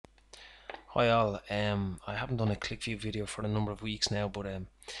Hi all, I haven't done a Qlikview video for a number of weeks now, but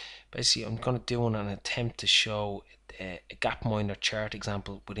basically I'm going to do an attempt to show a GapMinder chart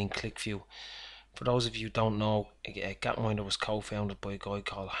example within Qlikview. For those of you who don't know, GapMinder was co-founded by a guy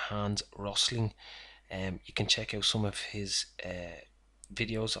called Hans Rosling. You can check out some of his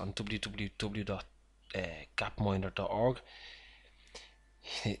videos on www.gapminder.org.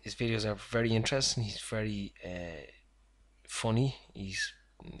 His videos are very interesting. He's very funny.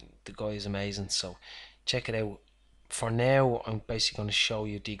 The guy is amazing, so check it out. For now, I'm basically going to show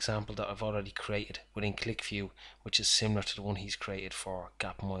you the example that I've already created within Qlikview, which is similar to the one he's created for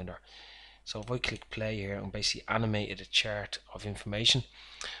GapMinder. So if I click play here, I'm basically animated a chart of information.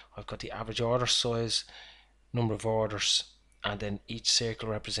 I've got the average order size, number of orders, and then each circle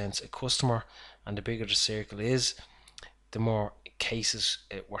represents a customer, and the bigger the circle is, the more cases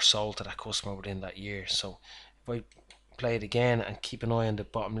were sold to that customer within that year. So if I play it again and keep an eye on the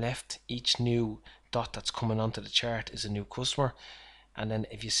bottom left, each new dot that's coming onto the chart is a new customer. And then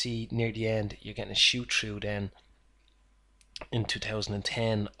if you see near the end, you're getting a shoot through then in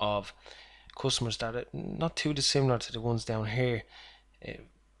 2010 of customers that are not too dissimilar to the ones down here,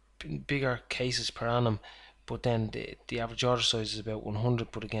 bigger cases per annum, but then the average order size is about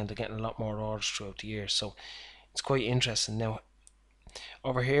 100, but again they're getting a lot more orders throughout the year, so it's quite interesting. Now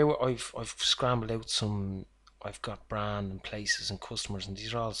over here I've scrambled out some. I've got brand and places and customers, and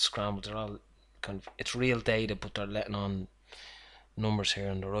these are all scrambled. They're all kind of, it's real data, but they're letting on numbers here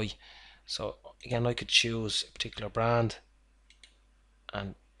on the right. So again, I could choose a particular brand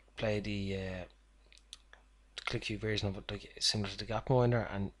and play the Qlikview version of it, like similar to the GapMinder,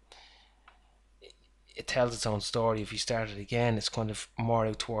 and it tells its own story. If you start it again, it's kind of more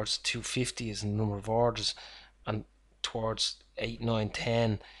out towards 250 as the number of orders, and towards 8, 9,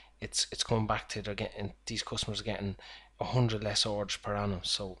 10, it's coming back to they're getting, these customers are getting 100 less orders per annum.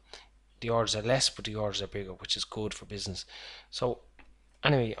 So the orders are less, but the orders are bigger, which is good for business. So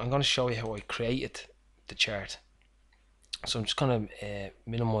anyway, I'm going to show you how I created the chart. So I'm just going to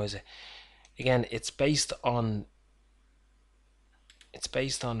minimize it. Again, it's based on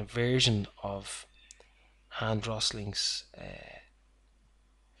a version of Hans Rosling's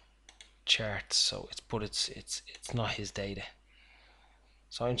chart, so it's not his data.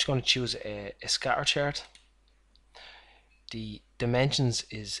 So I'm just going to choose a scatter chart. The dimensions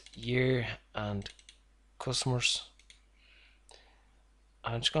is year and customers.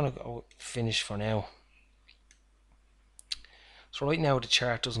 I'm just going to go finish for now. So right now the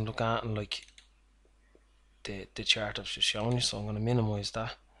chart doesn't look anything like the chart I've just shown you, so I'm going to minimize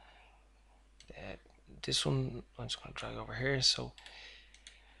that. This one I'm just going to drag over here. So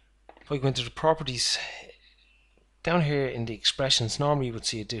if I go into the properties, down here in the expressions, normally you would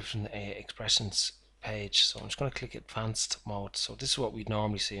see a different expressions page, so I'm just going to click advanced mode. So this is what we'd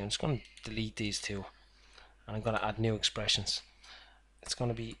normally see. I'm just going to delete these two, and I'm going to add new expressions. It's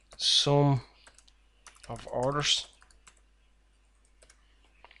going to be sum of orders,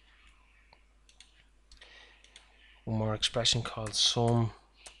 one more expression called sum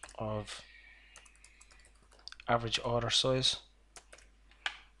of average order size.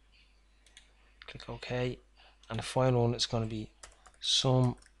 Click OK, and the final one is going to be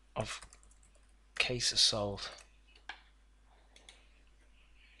sum of cases sold.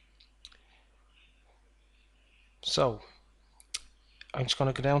 So I'm just going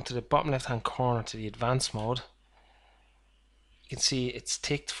to go down to the bottom left hand corner to the advanced mode. You can see it's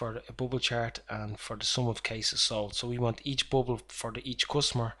ticked for a bubble chart and for the sum of cases sold. So we want each bubble for each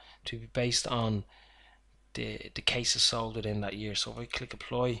customer to be based on the cases sold within that year. So if I click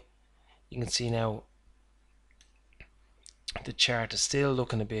apply, you can see now the chart is still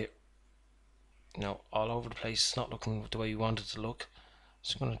looking a bit, all over the place. It's not looking the way we want it to look.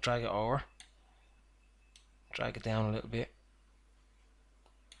 So I'm going to drag it over, drag it down a little bit.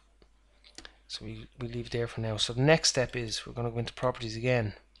 So we leave it there for now. So the next step is we're going to go into properties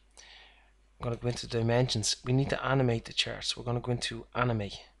again. We're going to go into dimensions. We need to animate the chart, so we're going to go into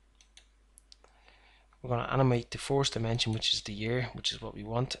animate. We're going to animate the first dimension, which is the year, which is what we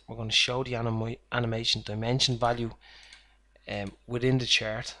want. We're going to show the animation dimension value within the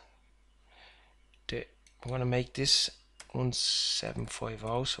chart. We're going to make this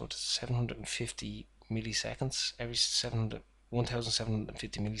 1750, so it's 750 milliseconds. Every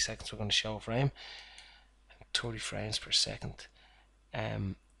 1750 milliseconds we're going to show a frame, 30 frames per second.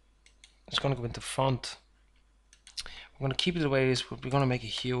 It's going to go into font. We're going to keep it the way it is, but we're going to make it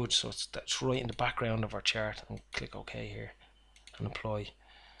huge, so that's right in the background of our chart, and click OK here and apply.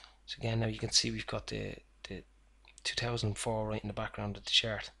 So again, now you can see we've got the 2004 right in the background of the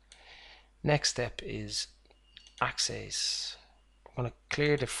chart. Next step is axes. I'm going to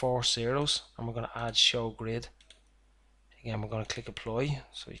clear the 4 zeros and we're going to add show grid. Again, we're going to click apply,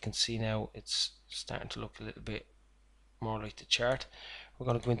 so you can see now it's starting to look a little bit more like the chart. We're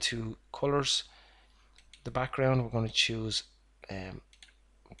going to go into colors, the background, we're going to choose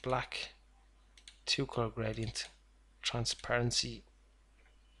black, 2 color gradient, transparency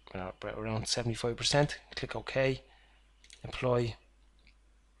around 75%. Click OK, apply.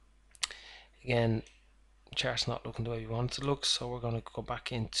 Again, the chart's not looking the way we want it to look, so we're going to go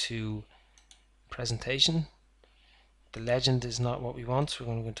back into presentation. The legend is not what we want, so we're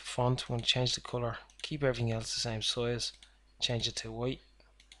going to go into font, we're going to change the color, keep everything else the same size, change it to white,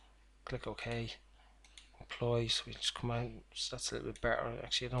 click OK, apply. So we just come out, so that's a little bit better.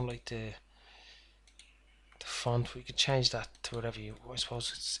 Actually, I don't like the font. We could change that to whatever you, I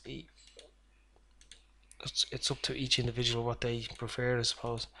suppose it's up to each individual what they prefer, I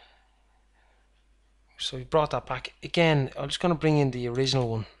suppose. So we brought that back. Again, I'm just going to bring in the original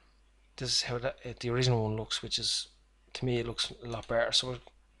one. This is how the original one looks, which is, to me, it looks a lot better. So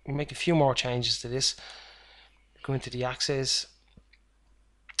we'll make a few more changes to this. Go into the axis,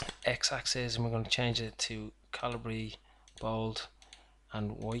 x-axis, and we're going to change it to Calibri, bold,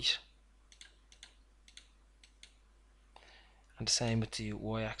 and white. And the same with the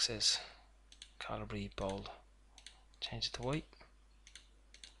y-axis, Calibri, bold, change it to white.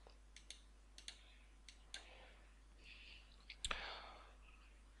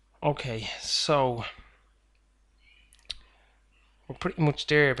 Okay, so we're pretty much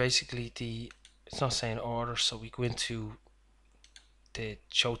there. Basically, it's not saying order, so we go into the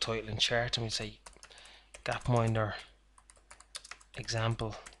show title and chart, and we say GapMinder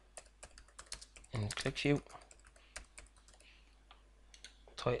example in Qlikview.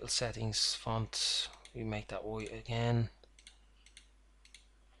 Title settings, font, we make that white again.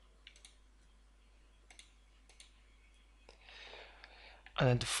 And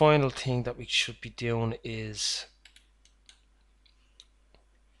then the final thing that we should be doing is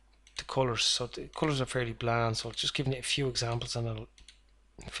the colors. So the colors are fairly bland, so I'll just give it a few examples and I'll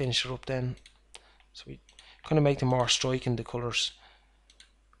finish it up then. So we kind of make them more striking, the colors,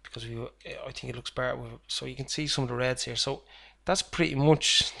 because I think it looks better with it. So you can see some of the reds here. So that's pretty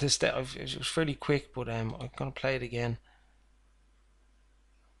much this. It was fairly quick, but I'm gonna play it again.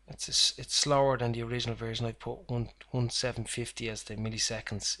 It's slower than the original version. I put 1750 as the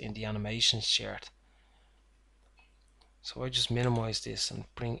milliseconds in the animations chart. So I just minimize this and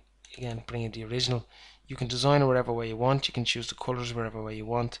bring in the original. You can design it whatever way you want. You can choose the colors whatever way you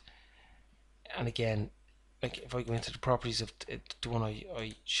want. And again, like if I go into the properties of the one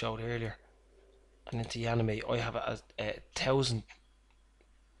I showed earlier, and into the animate, I have it as 1000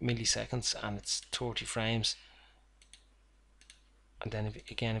 milliseconds and it's 30 frames. And then if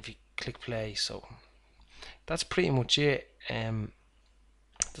you click play, so that's pretty much it.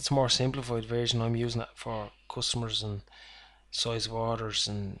 That's a more simplified version. I'm using that for customers and size of orders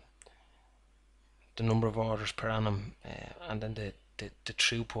and the number of orders per annum, and then the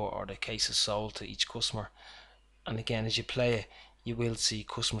throughput or the cases sold to each customer. And again, as you play it, you will see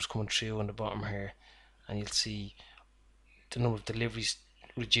customers coming through on the bottom here, and you'll see the number of deliveries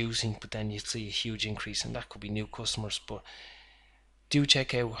reducing, but then you'll see a huge increase, and that could be new customers. But do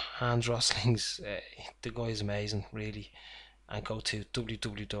check out Hans Rosling's, the guy is amazing really, and go to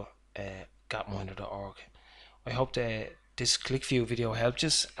www.gapminder.org. I hope that this Qlikview video helped you,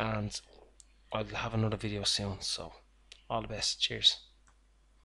 and I'll have another video soon. So all the best, cheers.